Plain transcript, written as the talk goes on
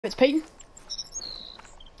It's Peyton.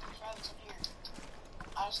 Travis up here.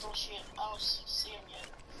 I just don't see it. I don't see him yet.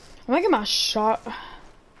 I'm making my shot. Bro,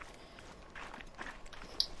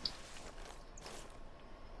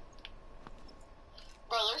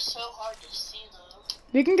 they're so hard to see though.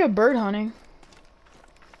 We can go bird hunting.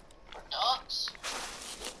 Or ducks.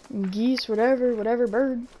 Geese, whatever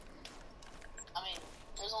bird. I mean,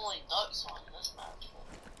 there's only ducks on this map. So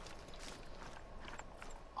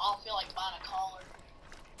I don't feel like buying a collar.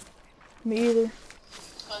 Me either.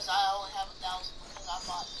 Because I only have 1,000 because I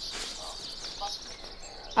bought some stuff. Bought some bigger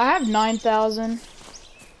arrows. I have 9,000.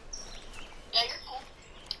 Yeah, you're cool.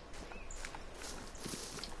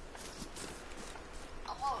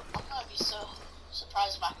 I'm gonna be so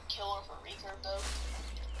surprised if I can kill her for recurve though.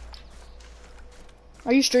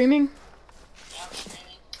 Are you streaming? Yeah, I'm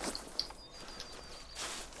streaming.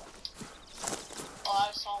 Oh,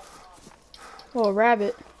 I saw one. Oh, a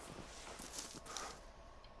rabbit.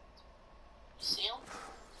 You see him?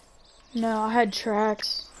 No, I had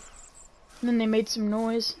tracks. And then they made some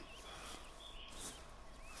noise.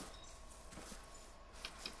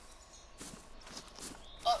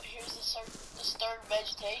 Oh, here's this third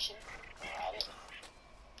vegetation. Rabbit.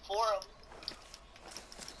 4 of them.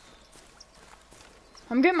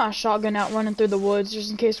 I'm getting my shotgun out running through the woods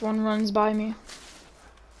just in case one runs by me.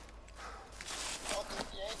 Well,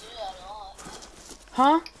 they do that a lot.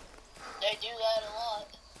 Huh? They do that a lot.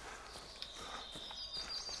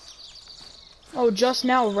 Oh, just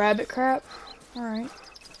now rabbit crap? Alright.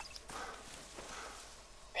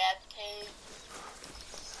 Rabbit cave.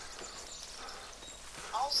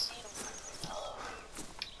 I don't see them now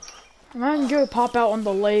though. I'm gonna go pop out on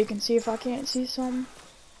the lake and see if I can't see some.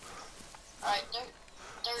 Alright, they're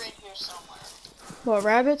in here somewhere. What,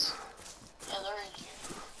 rabbits? Yeah, they're in here.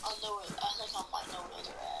 I think I might know where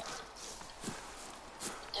they're at.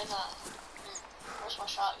 They're not. Where's my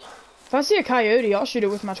shotgun? If I see a coyote, I'll shoot it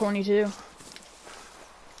with my 22. Is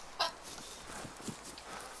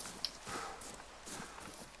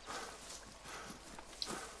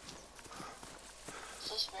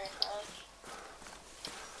this very fresh?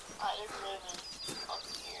 Alright, they're moving up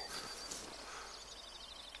here.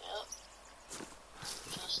 Yep.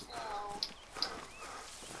 Just now.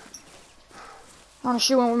 I wanna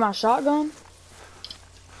shoot one with my shotgun?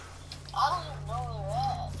 I don't even know where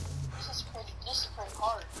they're at. This is pretty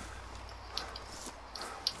hard.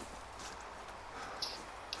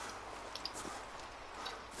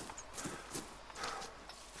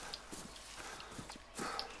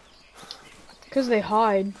 Because they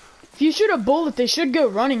hide. If you shoot a bullet, they should go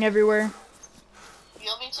running everywhere. You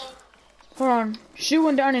want me to? Hold on. Shoot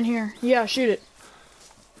one down in here. Yeah, shoot it.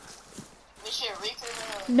 We should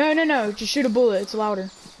recruit or... No. Just shoot a bullet. It's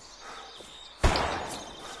louder.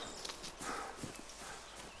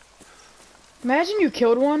 Imagine you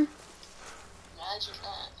killed one. Imagine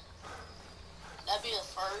that. That'd be the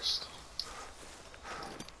first.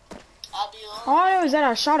 That'd be the All I know is that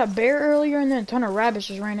I shot a bear earlier and then a ton of rabbits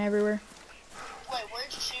just ran everywhere. Wait,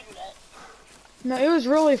 where'd you shoot it at? No, it was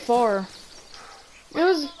really far. It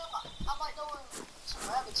was... No, I might know where some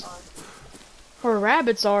rabbits are. Where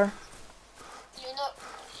rabbits are. You know,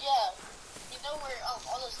 yeah. You know where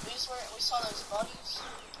all those moose were and we saw those bunnies?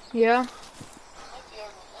 Yeah. Might be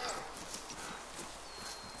over there.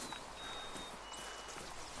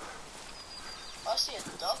 If I see a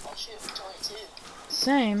duck, I'll shoot it with 22.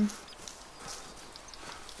 Same.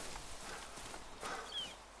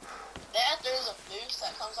 There's a moose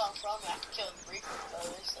that comes out from me, I can kill it with recruit though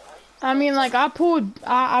instantly. I mean, like, I pulled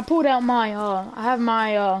out my, I have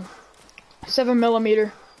my, 7mm. I do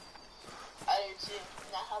too,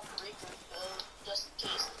 and I have a recruit bow, just in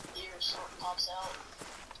case the deer or something pops out.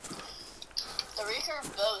 The recurve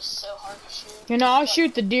bow is so hard to shoot. You know, I'll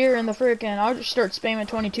shoot the deer in the frickin', I'll just start spamming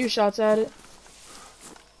 22 shots at it.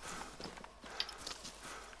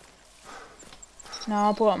 Now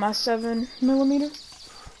I'll pull out my 7mm.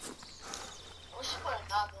 I wish they put a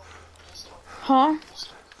 9mm pistol. Huh? I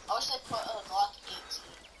wish they put a Glock 18.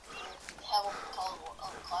 They have one called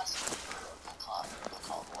Classic. Not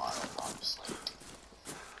called Water, obviously.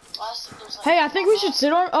 Classic, there's like... Hey, I think we should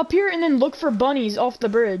sit up here and then look for bunnies off the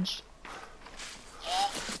bridge. Yeah.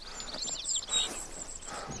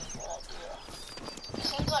 Good idea. It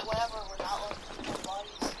seems like whenever we're not looking for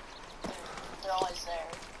bunnies, they're always there.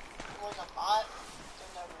 When I'm not,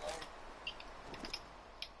 they're never there.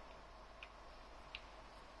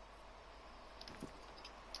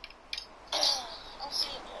 I don't see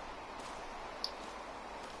it yet.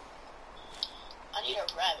 I need a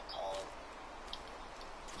rabbit collar.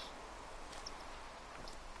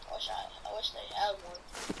 I wish they had one.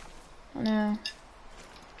 No.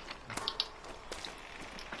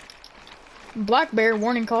 Black bear,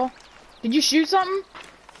 warning call. Did you shoot something?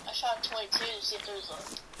 I shot 22 to see if there was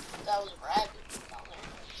that was a rabbit down there.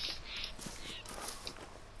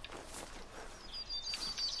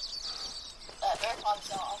 That bear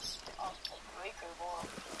pops out, I'll like breaker ball.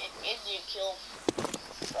 An Indian kill.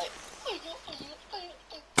 Like,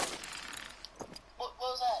 what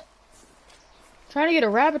was that? Trying to get a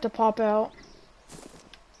rabbit to pop out.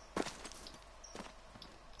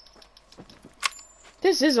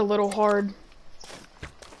 This is a little hard.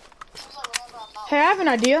 Hey, I have an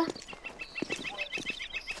idea.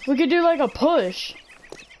 We could do like a push.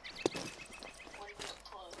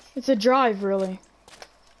 It's a drive, really.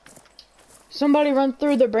 Somebody run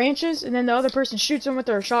through the branches, and then the other person shoots them with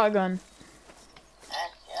their shotgun.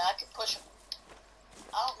 Yeah, I can push them.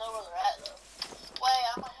 I don't know where they're at, though. Wait,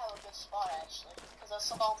 I might have a good spot, actually. Because I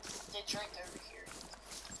saw they drink over here.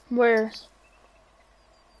 Where?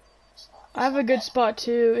 I have a good spot,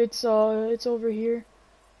 too. It's over here.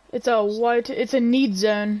 It's a need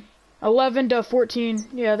zone. 11 to 14.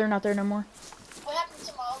 Yeah, they're not there no more. What happened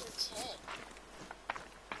to my other tent?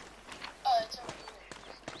 It's over here.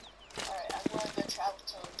 Alright, I'm going to go travel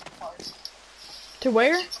to the parts. To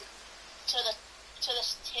where? To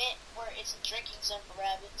this tent where it's a drinking zone for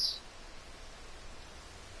rabbits.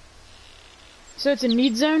 So it's a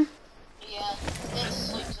need zone? Yeah, it's a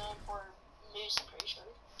sleep zone for moose, I'm pretty sure.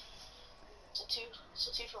 It's a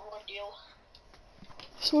two for one deal.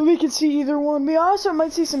 So we can see either one. We also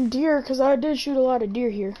might see some deer, because I did shoot a lot of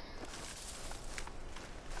deer here.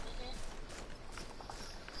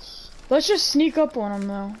 Let's just sneak up on them,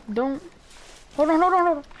 though. Don't... Hold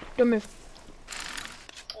on. Don't move.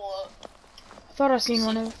 What? I thought I seen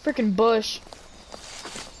one in a freaking bush.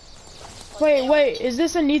 Wait, is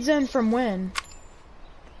this a need zone from when?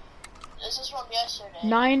 This is from yesterday.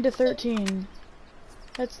 9 to 13.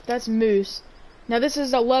 That's moose. Now this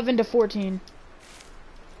is 11 to 14.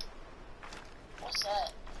 What's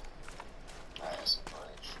that? Alright, that's some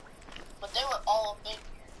footage. But they were all up in here.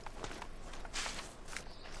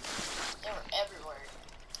 They were everywhere.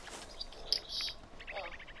 Oh.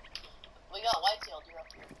 We got whitetail deer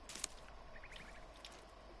up here.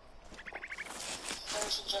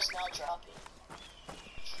 Those are just now dropping.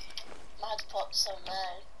 Might have to pull up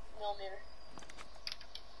 7.9mm.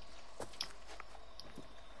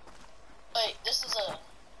 Wait, this is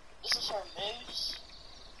for moose?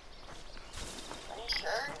 Are you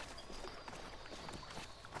sure?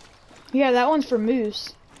 Yeah, that one's for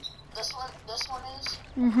moose. This one is?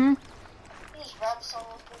 Mm-hmm. There's rabbits all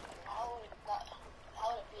over. How would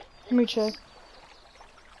it be a moose? Let me check.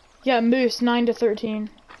 Yeah, moose, 9 to 13.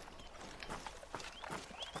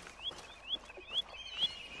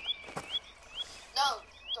 No,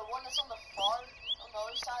 the one that's on the far, on the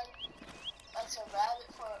other side, that's a rabbit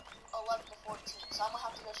for 11 to 14, so I'm gonna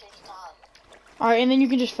have to go change the time. Alright, and then you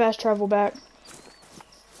can just fast travel back.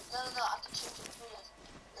 No, I have to change it for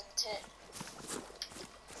the tent.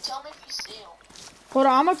 Tell me if you see them. Hold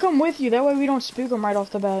on, I'm gonna come with you. That way we don't spook them right off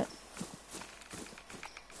the bat.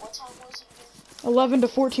 What time was it again? 11 to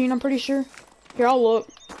 14, I'm pretty sure. Here, I'll look.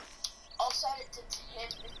 I'll set it to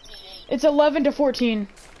 10:58. It's 11 to 14.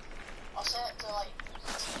 I'll set it to like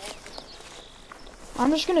 10:58. I'm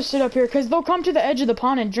just gonna sit up here, because they'll come to the edge of the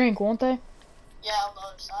pond and drink, won't they? Yeah, on the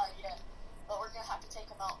other side, yeah. But we're gonna have to take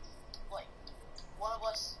them out. Like, one of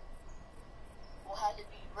us will have to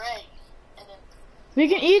be ready, and then... We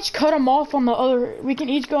can each cut them off on the other... We can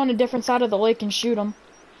each go on a different side of the lake and shoot them.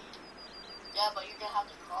 Yeah, but you're gonna have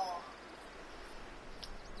to crawl.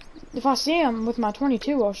 If I see them with my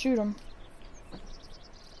 22, I'll shoot them.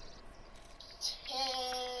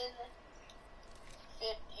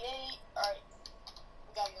 10:58. Alright.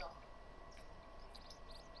 We gotta go.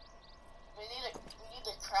 We need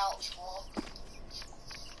to crouch walk.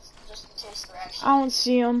 Just in case they're actually... I don't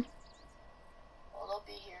see them. Well, they'll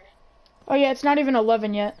be here. Oh yeah, it's not even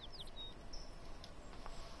 11 yet.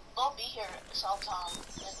 They'll be here sometime in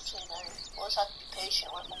between there. We'll just have to be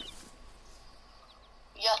patient with them.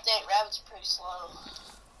 You gotta think, rabbits are pretty slow.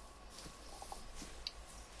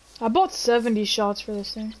 I bought 70 shots for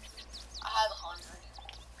this thing. I have 100.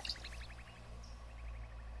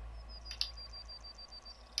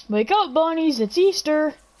 Wake up, bunnies, it's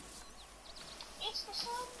Easter. It's the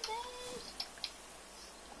Sunday.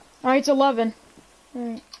 Alright, it's 11.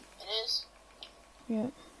 Alright, It is? yeah.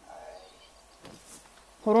 Alright.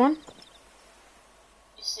 Hold on.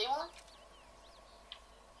 You see one?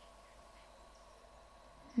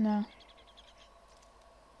 No.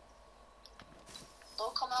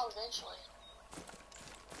 They'll come out eventually.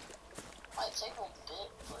 Might take a bit,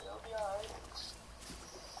 but it'll be alright.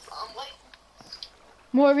 I'm waiting.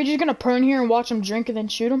 Well, are we just gonna prone here and watch them drink and then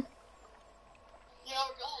shoot them?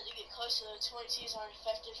 most of the 20s aren't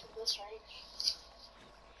effective from this range.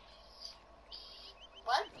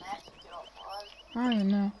 Why did Matthew get offline? I don't even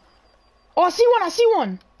know. Oh, I see one! I see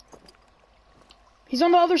one! He's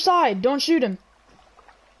on the other side. Don't shoot him.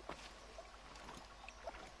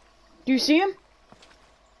 Do you see him?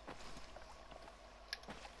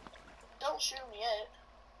 Don't shoot him yet.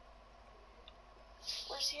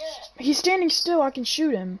 Where's he at? He's standing still. I can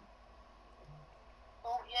shoot him.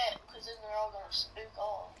 Don't yet, because then they're all gonna spook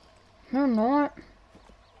off. They're not.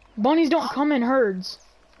 Bunnies don't come in herds.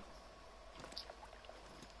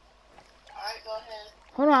 Alright, go ahead.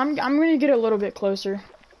 Hold on, I'm gonna get a little bit closer.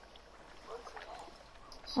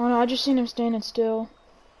 Oh no, I just seen him standing still.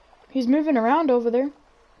 He's moving around over there.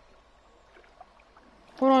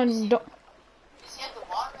 Hold on, don't. Is he at the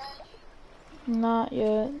water edge? Not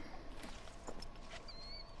yet.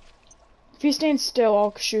 If he stands still,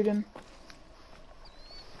 I'll shoot him.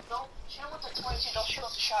 Don't shoot him with the 22, don't shoot him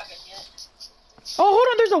with the shotgun yet. Oh, hold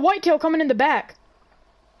on, there's a whitetail coming in the back.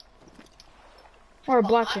 Or a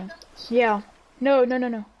blacktail. Yeah. No. Shoot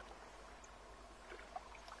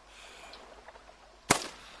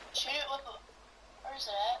it with the... Where's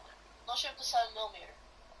it at? Don't shoot with the 7mm.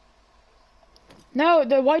 No,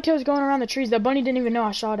 the whitetail's going around the trees. That bunny didn't even know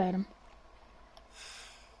I shot at him.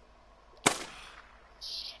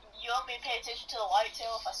 You want me to pay attention to the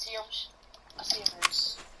whitetail if I see him? I see a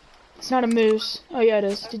moose. It's not a moose. Oh yeah, it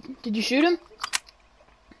is. Did you shoot him?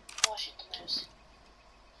 I want to shoot the moose.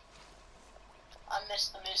 I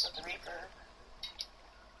missed the moose at the Reaper.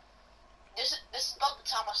 This is about the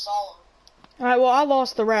time I saw him. Alright, well I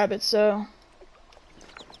lost the rabbit, so...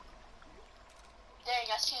 Dang,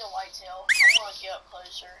 I see a whitetail. I want to get up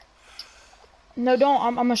closer. No, don't.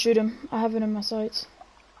 I'm gonna shoot him. I have it in my sights.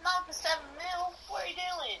 Not the 7mm. What are you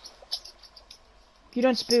doing? You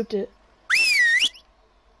done spooked it.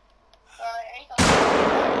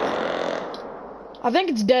 I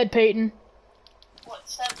think it's dead, Peyton. What,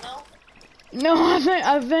 7mm? No, I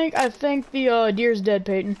think the deer's dead,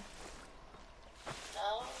 Peyton.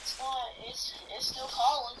 No, it's not. It's still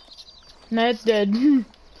calling. No, it's dead. It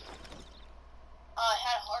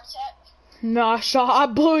had a heart attack. No, I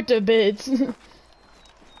blew it to bits.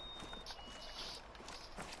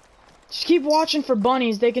 Just keep watching for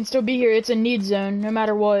bunnies. They can still be here. It's a need zone, no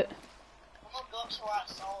matter what. I'm gonna go up to where I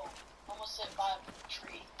saw him. I'm gonna sit by a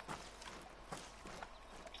tree.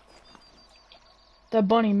 That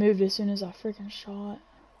bunny moved as soon as I freaking shot.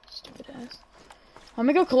 Stupid ass. I'm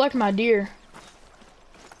gonna go collect my deer.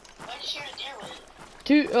 What did you shoot a deer with?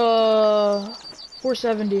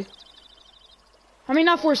 470. I mean,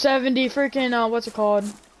 not 470, freaking, what's it called?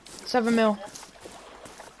 7mm.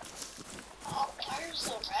 Oh, where's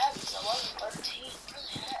the rabbits? 11-13.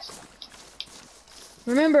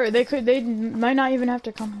 Where they at? Remember, they might not even have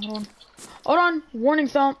to come. Hold on. Warning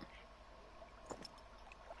thump.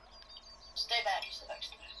 Stay back.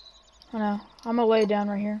 I know. I'm gonna lay down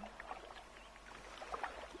right here.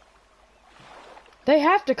 They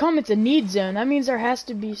have to come. It's a need zone. That means there has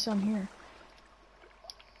to be some here.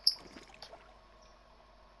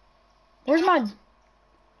 Where's my... I'm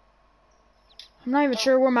not even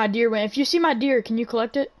sure where my deer went. If you see my deer, can you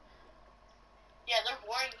collect it? Yeah, they're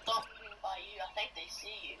warning thumping by you. I think they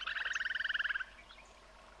see you.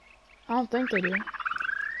 I don't think they do.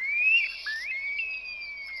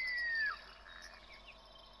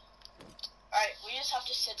 Alright, we just have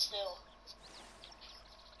to sit still.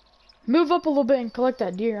 Move up a little bit and collect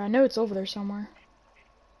that deer. I know it's over there somewhere.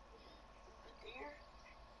 The deer?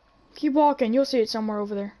 Keep walking. You'll see it somewhere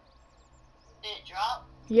over there. Did it drop?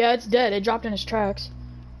 Yeah, it's dead. It dropped in its tracks.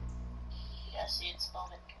 Yeah, I see its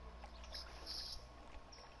stomach.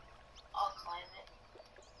 I'll climb it.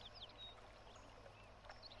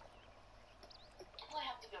 I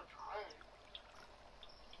have to go prone.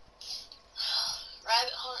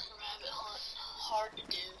 Rabbit hunt. Hard to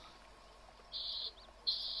do.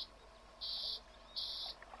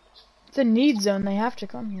 It's a need zone. They have to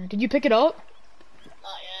come here. Did you pick it up?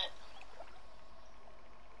 Not yet.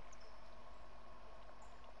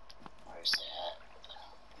 Where's it at?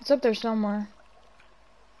 It's up there somewhere.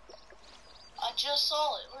 I just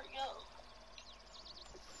saw it. Where'd it go?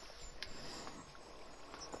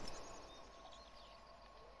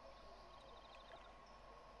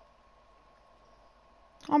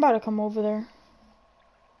 I'm about to come over there.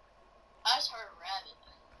 I just heard a rabbit.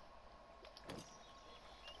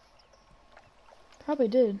 Probably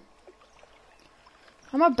did.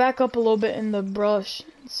 I'm gonna back up a little bit in the brush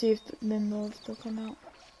and see if then they'll come out.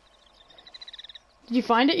 Did you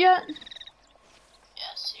find it yet?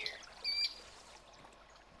 Yes, here.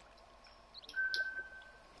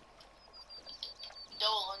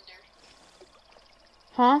 Dole under.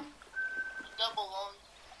 Huh?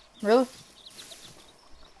 Really?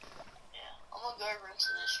 Yeah, I'm gonna go over into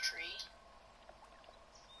this tree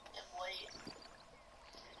and wait.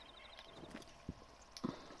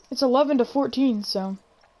 It's 11 to 14, so.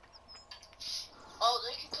 Oh,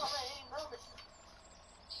 they can come at any moment.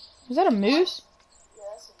 Is that a moose? Yeah,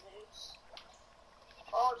 that's a moose.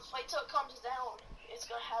 Oh, just wait till it comes down. It's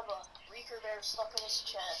gonna have a reeker bear stuck in his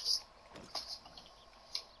chest.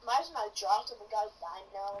 Imagine I dropped him and got a dime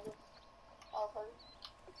down on him. That would hurt.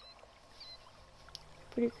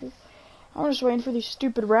 Pretty cool. I'm just waiting for these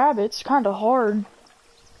stupid rabbits. Kinda hard.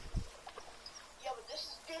 Yeah, but this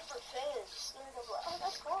is good for fans. They're gonna be like, oh,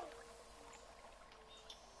 that's fun.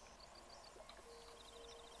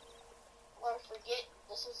 Or forget,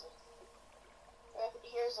 this is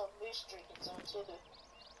here's a moose drinking zone too.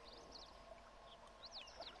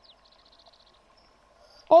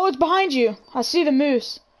 Oh, it's behind you. I see the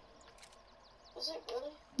moose. Is it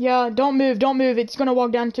really? Yeah, don't move, don't move. It's gonna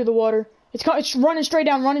walk down into the water. It's running straight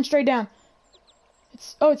down, running straight down.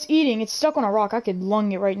 It's eating. It's stuck on a rock. I could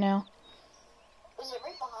lung it right now. Is it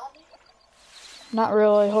right behind me? Not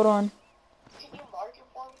really. Hold on. Can you mark it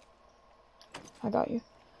for me? I got you.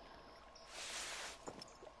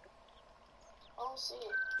 I don't see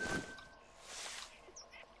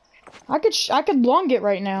it. I could lung it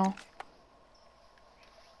right now.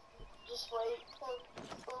 Just wait for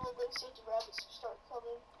when they see the rabbits start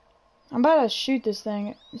coming. I'm about to shoot this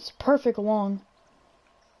thing. It's perfect lung.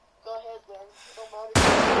 Go ahead then. Don't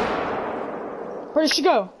matter. Where did she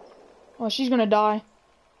go? Oh, she's gonna die.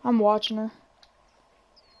 I'm watching her.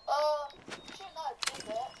 You should not do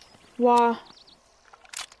that. Why?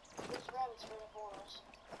 There's rabbits right for us.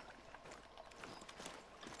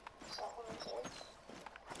 Is that one right there?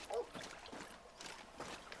 Oh,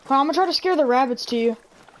 Huh, I'm gonna try to scare the rabbits to you.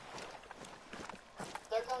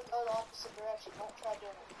 they're gonna go the opposite direction. Don't try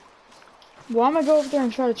doing it. Well, I'm gonna go over there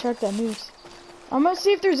and try to track that moose. I'm gonna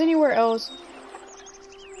see if there's anywhere else.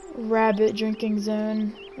 Rabbit drinking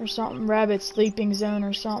zone or something. Rabbit sleeping zone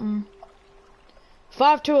or something.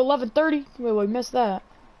 5 to 11:30. Wait, we missed that.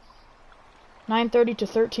 9:30 to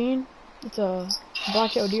 13. It's a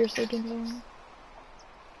black-tailed deer sleeping zone.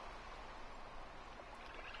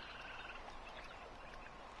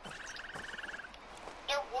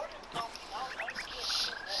 They're warning them. I'm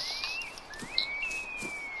scared.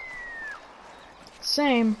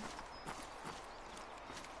 Same.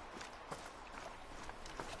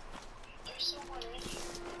 There's someone in here.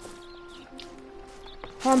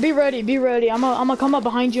 Hold on, be ready, be ready. I'm gonna come up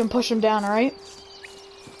behind you and push him down, alright?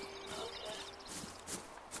 Okay.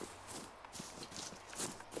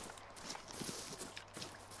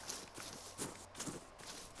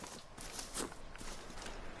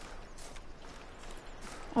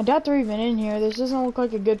 I doubt they're even in here. This doesn't look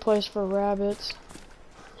like a good place for rabbits.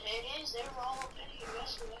 It is. They were all up in here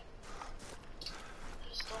yesterday.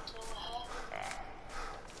 Just don't know what happened.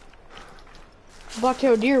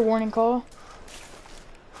 Black-tailed deer warning call.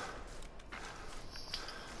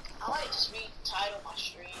 I like just read the title of my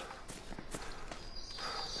stream.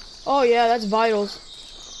 Oh yeah, that's vitals.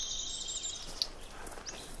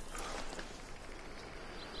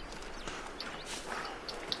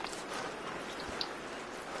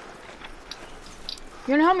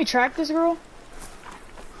 You wanna help me track this girl?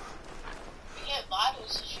 You get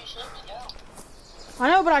vitals, so she should be down. I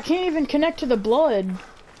know, but I can't even connect to the blood. You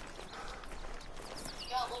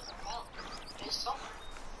gotta look around. There's something.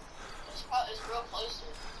 It's real close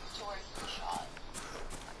to where you shot.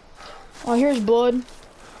 Oh, here's blood.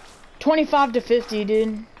 25 to 50,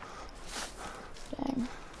 dude. Dang.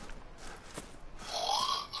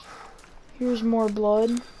 Here's more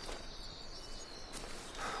blood.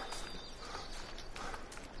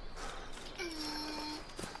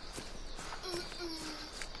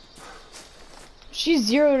 She's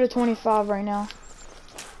 0 to 25 right now.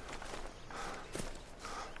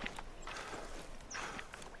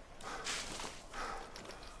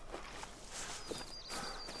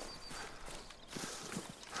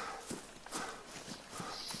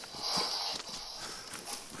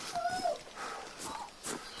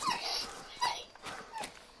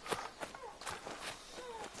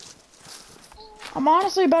 I'm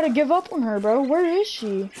honestly about to give up on her, bro. Where is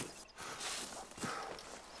she?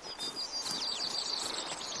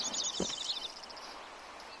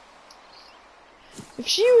 If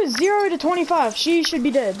she was 0 to 25, she should be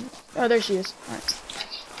dead. Oh, there she is. Alright.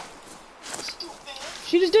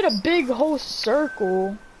 She just did a big whole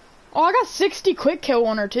circle. Oh, I got 60 quick kill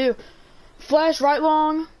on her, too. Flash right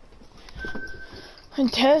long.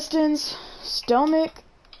 Intestines. Stomach.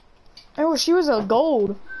 Oh, she was a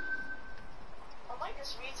gold. I might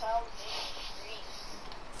just retitle the game to green.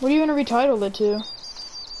 What are you gonna retitle it to?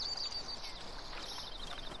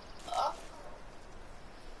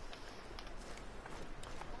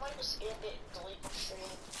 wanna just end it and delete the stream?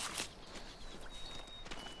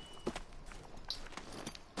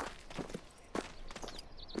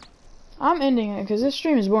 I'm ending it because this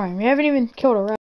stream is boring. We haven't even killed a rat.